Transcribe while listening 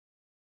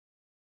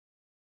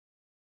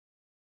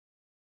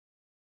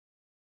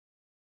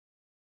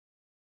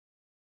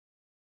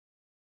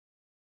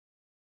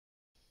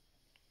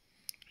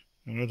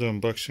Another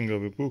unboxing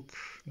of a book.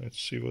 Let's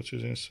see what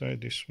is inside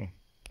this one.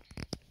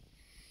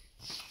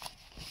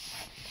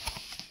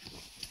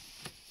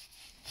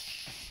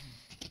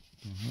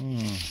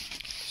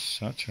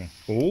 Saturn.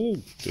 Oh,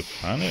 the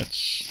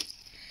planets.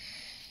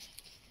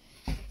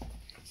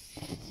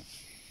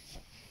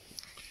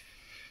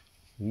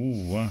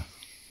 Ooh, wow.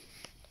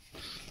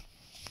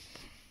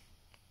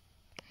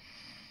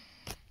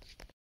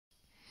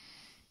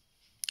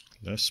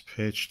 Let's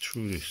page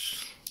through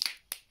this.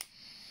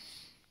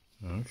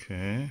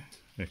 Okay,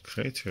 a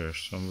crater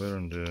somewhere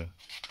on the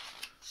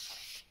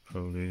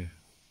probably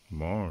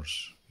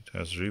Mars. It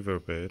has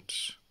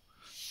riverbeds.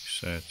 You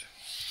said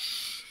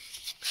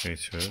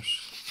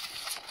craters.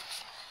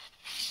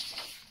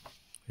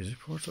 Is it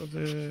part of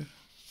the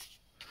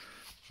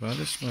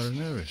Valles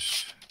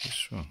Marineris?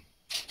 This one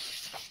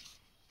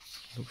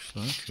looks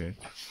like it.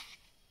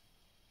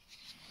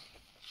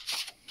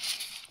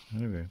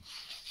 Anyway.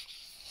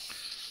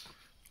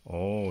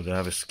 Oh, they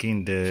have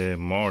skinned the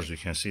Mars. You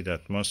can see the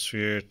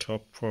atmosphere,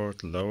 top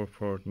part, lower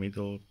part,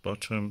 middle,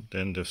 bottom,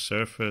 then the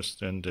surface,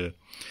 then the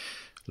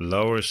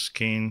lower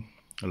skin,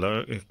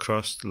 lower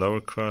crust,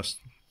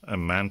 a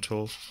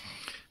mantle,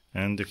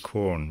 and the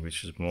core,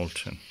 which is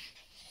molten.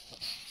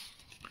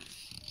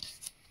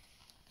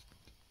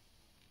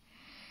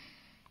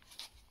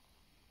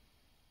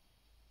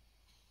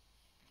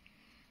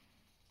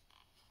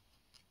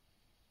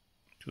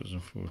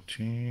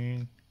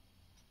 (2014).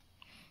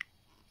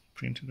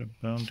 Printed and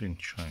bound in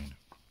China.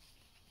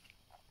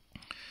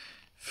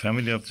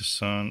 Family of the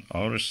Sun,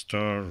 our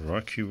star,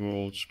 rocky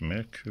worlds,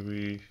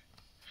 Mercury,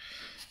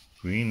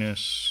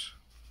 Venus,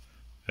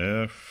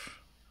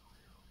 Earth,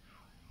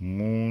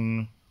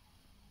 Moon,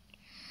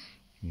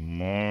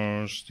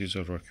 Mars. These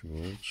are rocky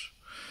worlds.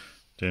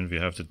 Then we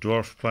have the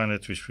dwarf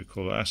planet, which we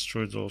call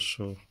asteroids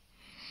also.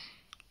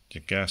 The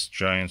gas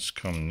giants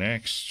come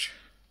next.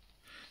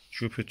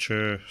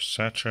 Jupiter,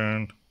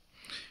 Saturn,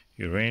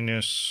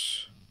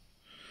 Uranus,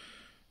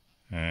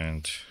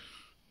 and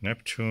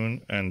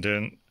Neptune, and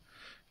then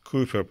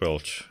Kuiper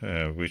belt,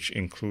 which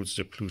includes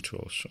the Pluto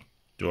also,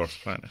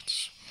 dwarf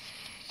planets.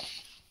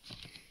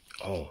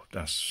 Oh,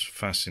 that's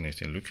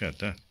fascinating. Look at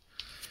that.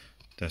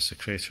 That's the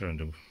crater on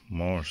the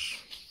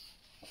Mars.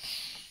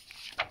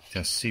 It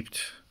has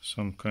seeped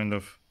some kind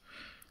of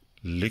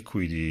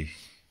liquidy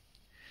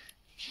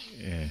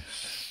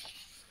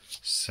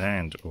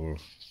sand or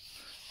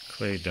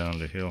clay down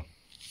the hill.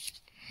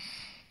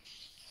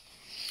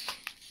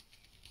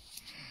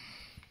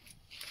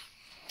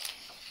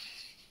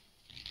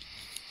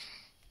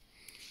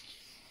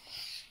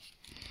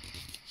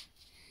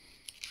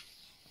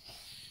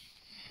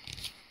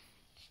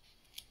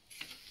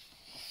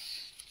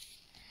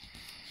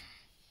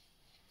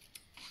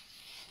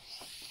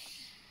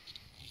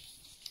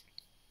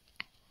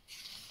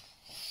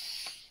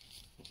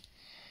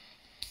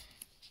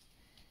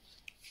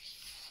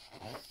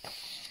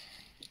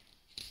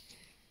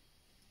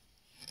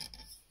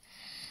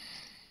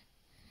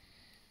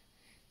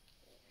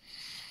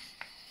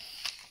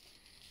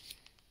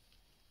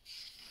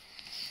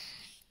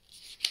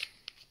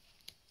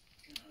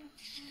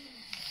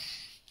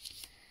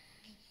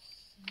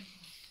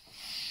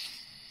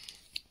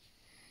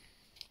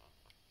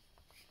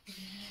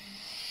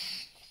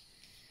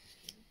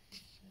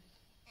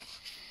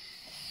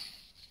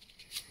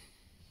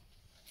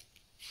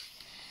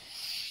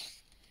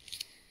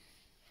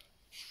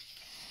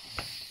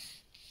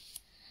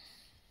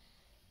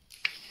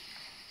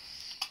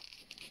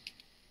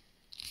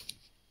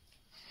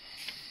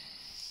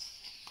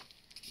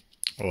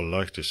 Oh, I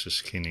like this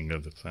skinning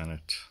of the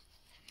planet.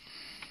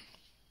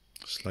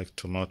 It's like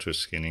tomato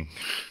skinning.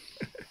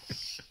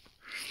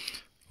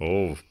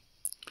 Oh,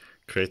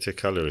 crater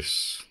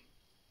calories.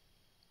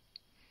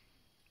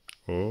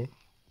 Oh,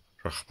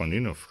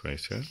 Rachmaninoff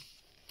crater.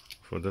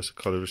 For that's a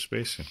calorie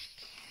basin.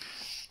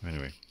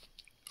 Anyway,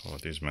 oh,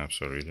 these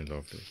maps are really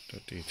lovely.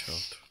 They're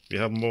detailed. We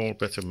have more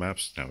better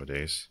maps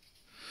nowadays.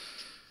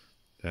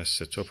 That's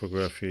the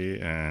topography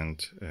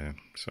and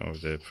some of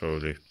the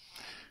probably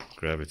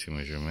gravity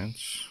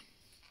measurements.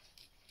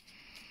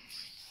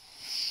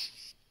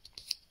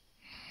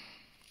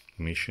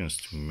 Missions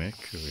to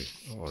Mercury.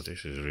 Oh,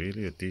 this is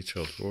really a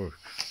detailed work.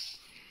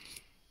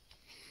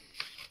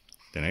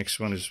 The next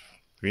one is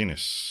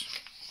Venus.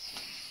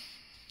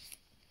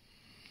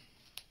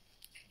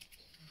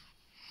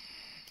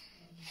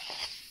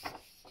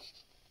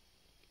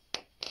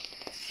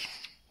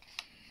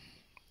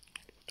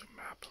 The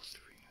map of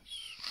Venus.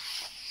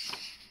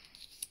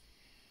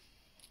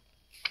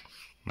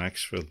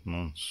 Maxwell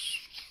Mons.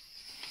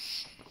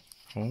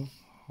 Oh,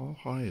 how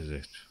high is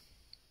it?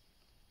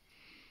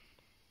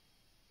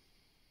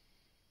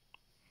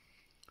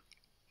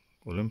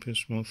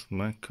 Olympus month,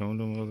 Maxwell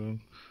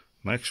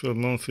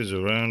month is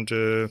around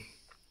 10,000.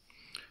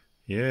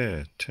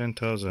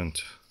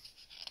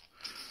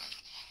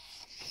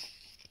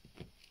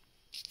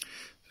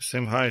 The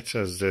same height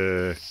as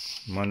the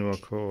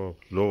Manuako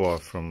Loa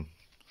from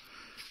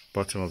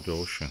bottom of the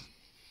ocean.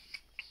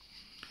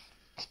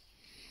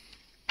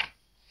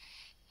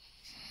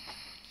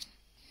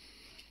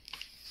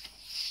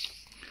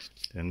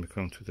 Then we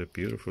come to the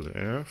beautiful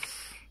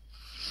Earth.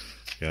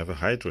 We have a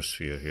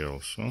hydrosphere here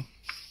also.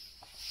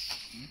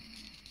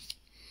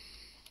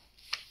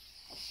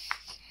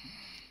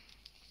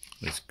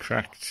 It's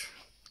cracked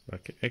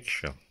like an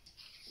eggshell.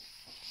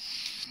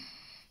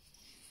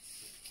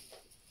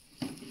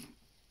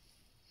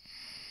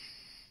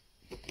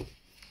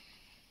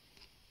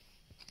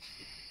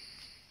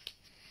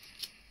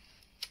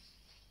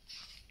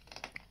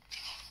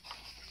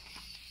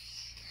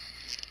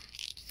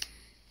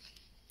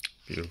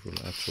 Beautiful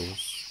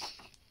atolls.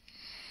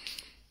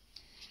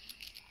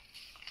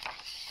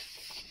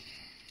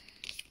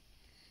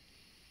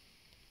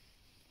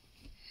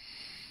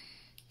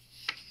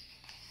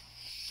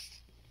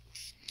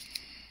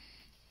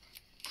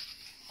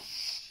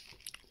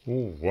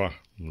 Oh wow,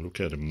 look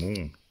at the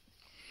moon.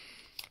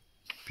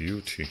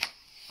 Beauty.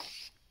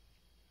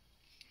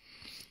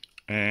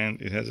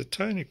 And it has a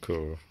tiny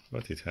core,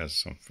 but it has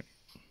something.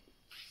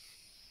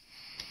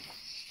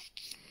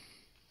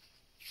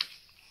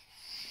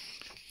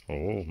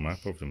 Oh,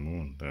 map of the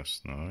moon.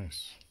 That's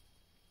nice.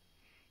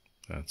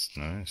 That's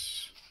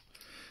nice.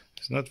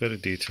 It's not very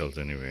detailed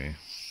anyway.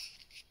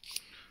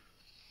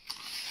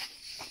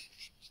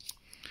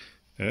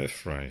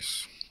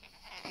 Earthrise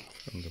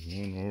from the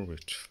moon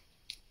orbit.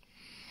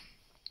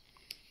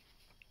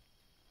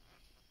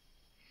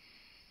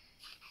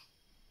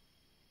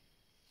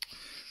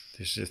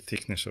 This is the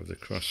thickness of the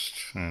crust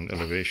and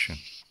elevation.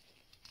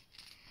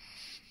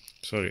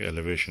 Sorry,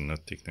 elevation,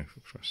 not thickness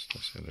of crust.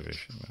 That's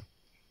elevation map.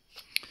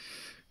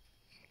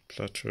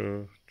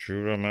 Plateau,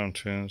 Jura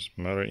Mountains,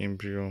 Mare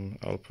Imbrium,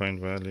 Alpine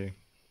Valley.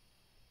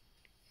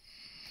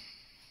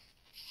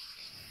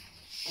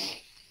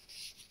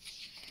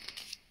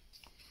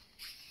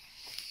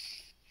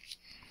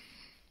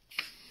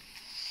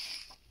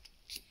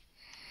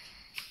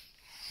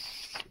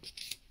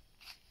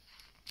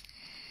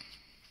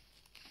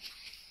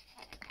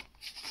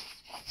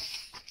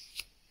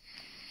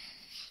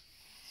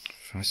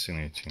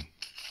 Fascinating.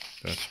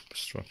 That's the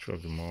structure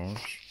of the Mars.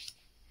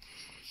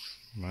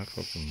 Map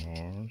of the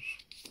Mars.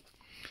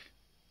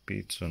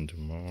 Beads on the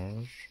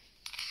Mars.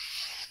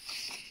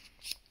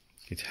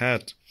 It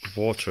had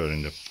water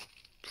in the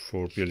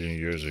 4 billion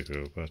years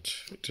ago, but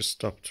it just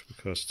stopped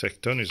because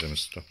tectonism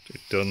stopped.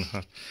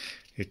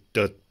 It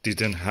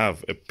didn't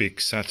have a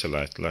big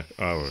satellite like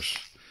ours,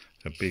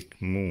 a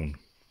big moon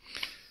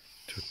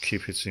to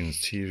keep its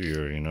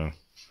interior, you know,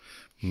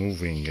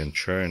 moving and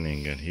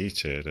churning and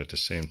heated at the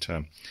same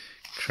time,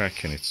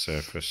 cracking its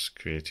surface,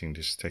 creating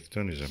this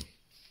tectonism,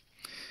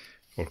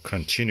 or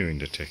continuing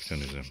the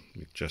tectonism.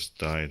 It just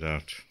died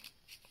out.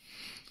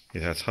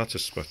 It had hot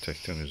spot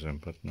tectonism,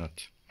 but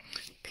not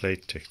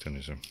plate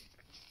tectonism.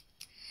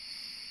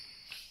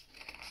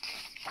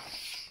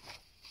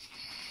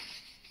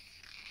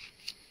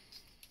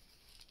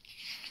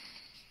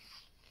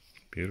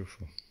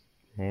 Beautiful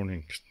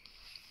morning.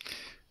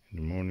 In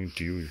the morning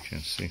dew, you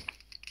can see.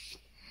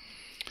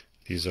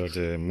 These are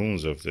the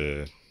moons of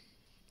the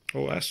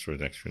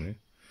asteroid actually.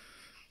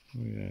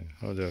 Oh yeah,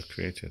 how they are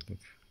created. Look,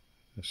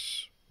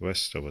 this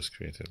Vesta was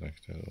created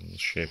like that,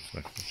 shaped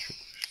like that, should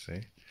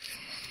say.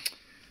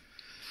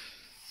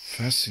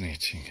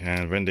 Fascinating.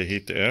 And when they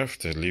hit the Earth,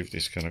 they leave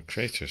these kind of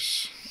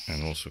craters,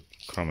 and also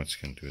comets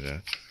can do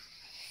that.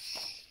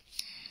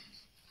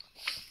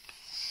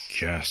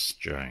 Gas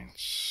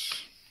giants.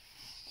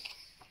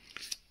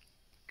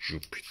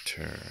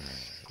 Jupiter.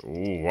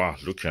 Oh wow,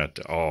 look at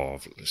the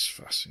this is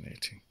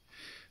fascinating.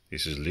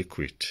 This is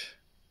liquid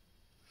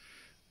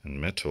and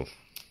metal,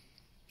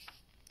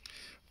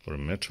 or a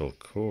metal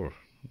core.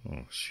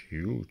 Oh, it's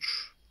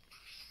huge.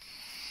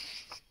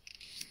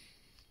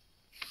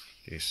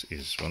 This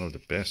is one of the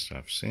best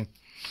I've seen.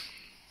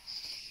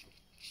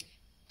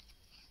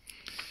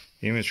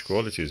 Image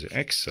quality is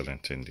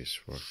excellent in this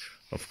work.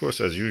 Of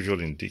course, as usual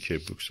in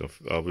DK books,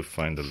 I will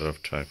find a lot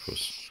of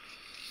typos.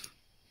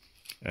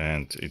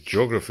 And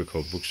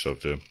geographical books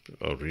of them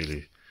are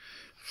really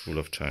full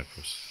of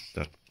typos.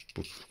 That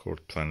book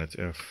called Planet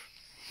Earth,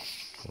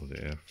 or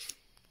the Earth.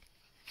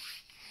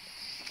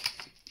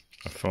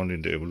 I found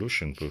in the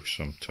evolution book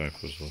some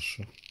typos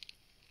also.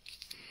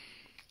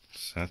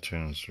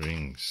 Saturn's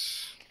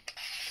rings.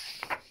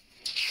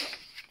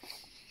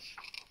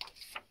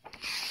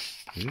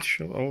 Did it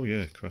show? Oh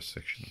yeah, cross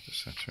section of the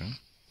Saturn.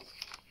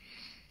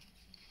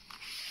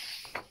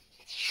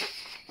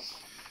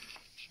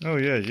 Oh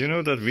yeah, you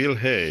know that Will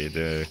Hay,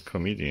 the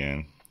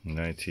comedian,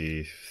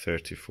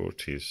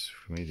 1930s-40s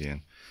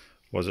comedian,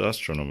 was an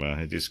astronomer.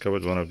 He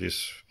discovered one of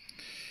these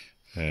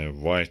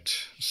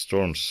white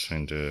storms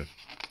in the,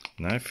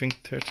 I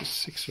think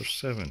 36 or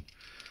 7,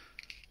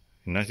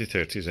 in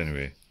 1930s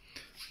anyway,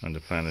 on the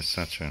planet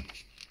Saturn.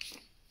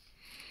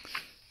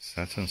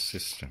 Saturn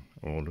system.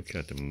 Oh, look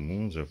at the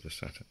moons of the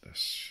Saturn.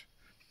 That's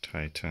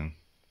Titan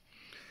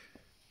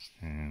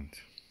and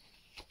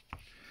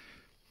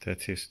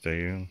Tethys,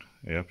 Dione,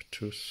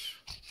 Aeptus.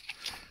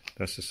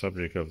 That's the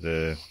subject of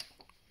the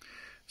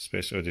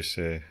Space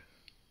Odyssey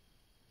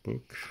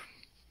book,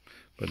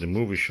 but the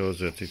movie shows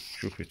that it's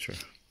Jupiter.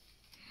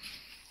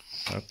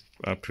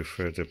 I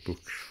prefer the book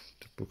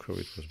book of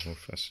it was more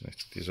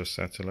fascinating. These are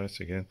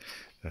satellites again.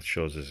 That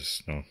shows us the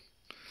snow.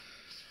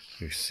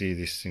 You see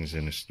these things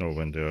in the snow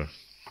when they are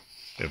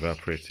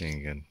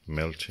evaporating and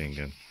melting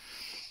and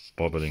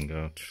bubbling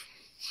out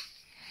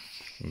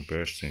and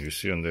bursting. You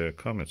see on the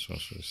comets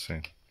also the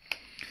same.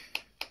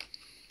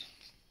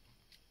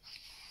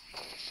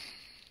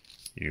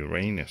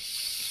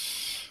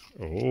 Uranus.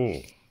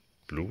 Oh,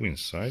 blue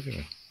inside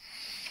even.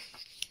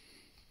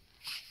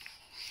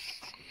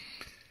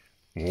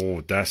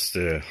 Oh, that's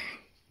the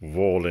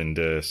wall in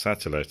the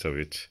satellite of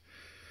it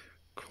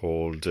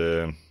called,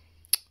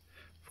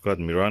 forgot,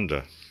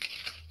 Miranda.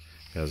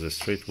 It has a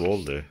straight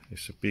wall there.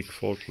 It's a big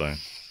fault line.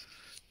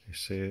 They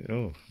say,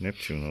 oh,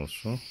 Neptune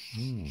also.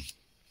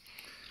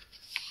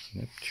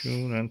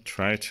 Neptune and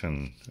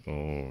Triton.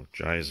 Oh,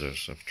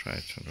 geysers of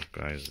Triton, or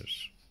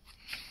geysers.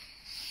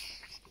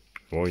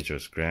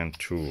 Voyager's Grand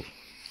Tour.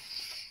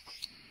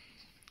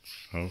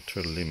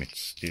 Outer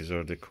limits. These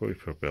are the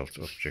Kuiper Belt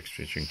objects,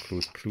 which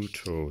include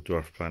Pluto,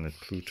 dwarf planet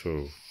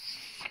Pluto,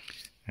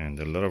 and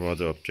a lot of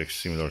other objects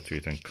similar to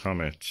it, and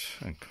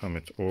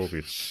comet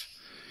orbits.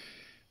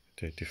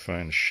 They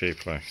define a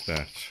shape like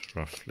that,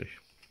 roughly.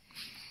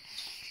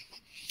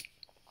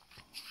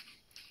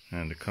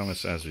 And the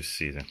comets as we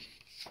see them.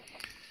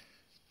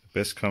 The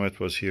best comet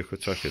was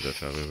Hyakutake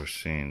that I've ever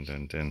seen,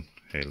 and then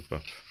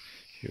Hale-Bopp.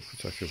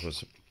 Hyakutake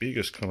was the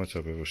biggest comet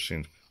I've ever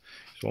seen.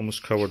 It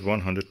almost covered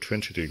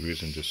 120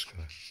 degrees in the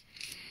sky.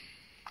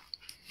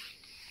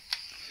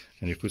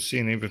 And you could see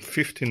in even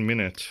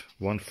 15-minute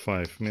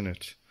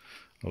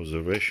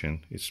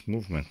observation, its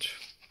movement.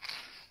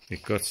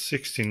 It got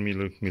 16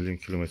 million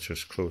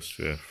kilometers close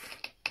to Earth.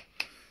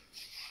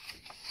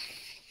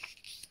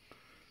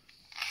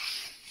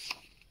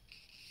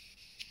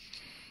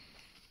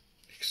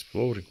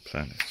 Exploring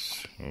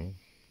planets. Oh.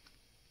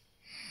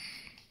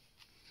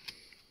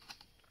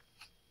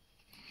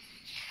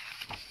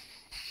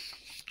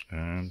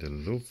 And a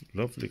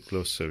lovely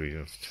glossary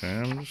of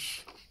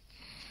terms.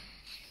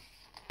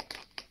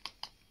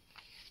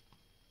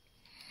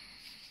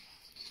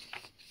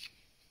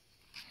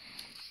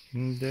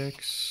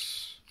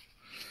 Index.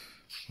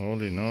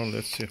 All in all,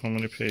 let's see how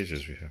many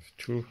pages we have.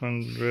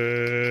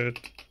 200.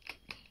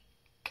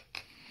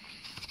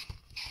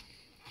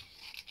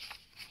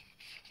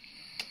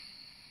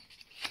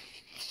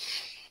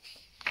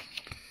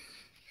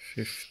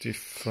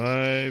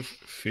 55,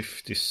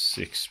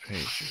 56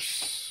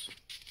 pages.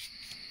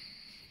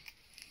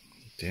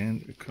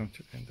 Then we come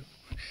to the end of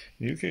it.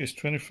 The UK is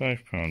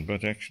 £25,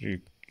 but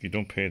actually you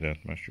don't pay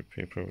that much. You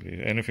pay probably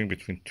anything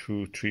between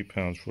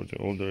 £2-3 for the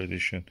older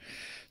edition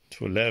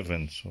to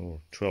 11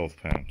 or £12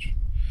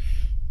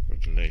 for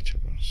the later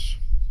ones.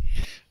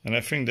 And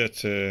I think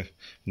that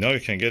now you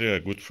can get it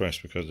at a good price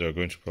because they are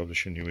going to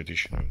publish a new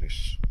edition of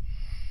this.